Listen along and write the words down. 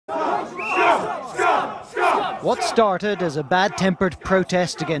What started as a bad-tempered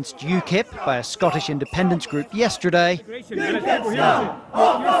protest against UKIP by a Scottish independence group yesterday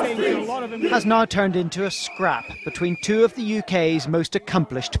has now turned into a scrap between two of the UK's most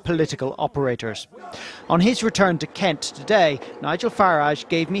accomplished political operators. On his return to Kent today, Nigel Farage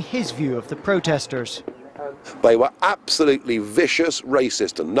gave me his view of the protesters. They were absolutely vicious,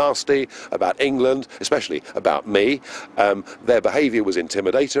 racist and nasty about England, especially about me. Their behaviour was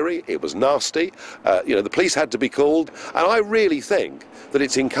intimidatory, it was nasty. The police had to be called, and I really think that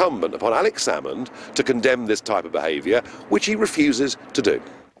it's incumbent upon Alex Salmond to condemn this type of behaviour, which he refuses to do.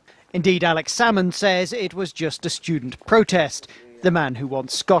 Indeed, Alex Salmond says it was just a student protest. The man who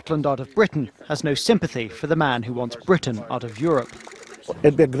wants Scotland out of Britain has no sympathy for the man who wants Britain out of Europe.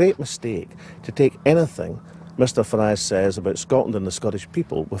 It'd be a great mistake to take anything Mr Farage says about Scotland and the Scottish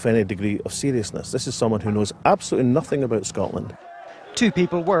people with any degree of seriousness. This is someone who knows absolutely nothing about Scotland. Two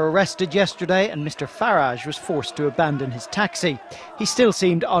people were arrested yesterday and Mr Farage was forced to abandon his taxi. He still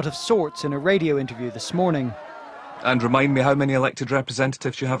seemed out of sorts in a radio interview this morning. And remind me how many elected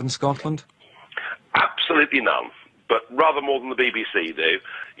representatives you have in Scotland? Absolutely none, but rather more than the BBC do.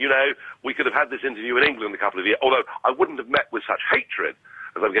 You know, we could have had this interview in England a couple of years, although I wouldn't have met with such hatred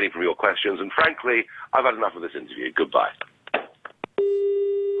as I'm getting from your questions, and frankly, I've had enough of this interview. Goodbye.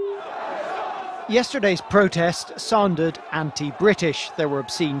 Yesterday's protest sounded anti-British. There were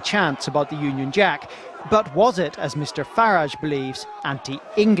obscene chants about the Union Jack. But was it, as Mr Farage believes,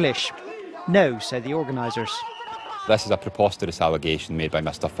 anti-English? No, say the organisers. This is a preposterous allegation made by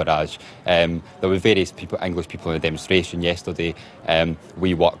Mr Farage. There were various English people in the demonstration yesterday. There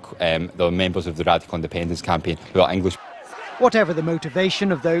were members of the Radical Independence Campaign who are English. Whatever the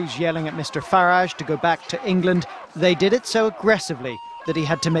motivation of those yelling at Mr Farage to go back to England, they did it so aggressively that he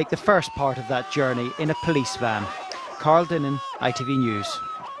had to make the first part of that journey in a police van. Carl Dinnan, ITV News.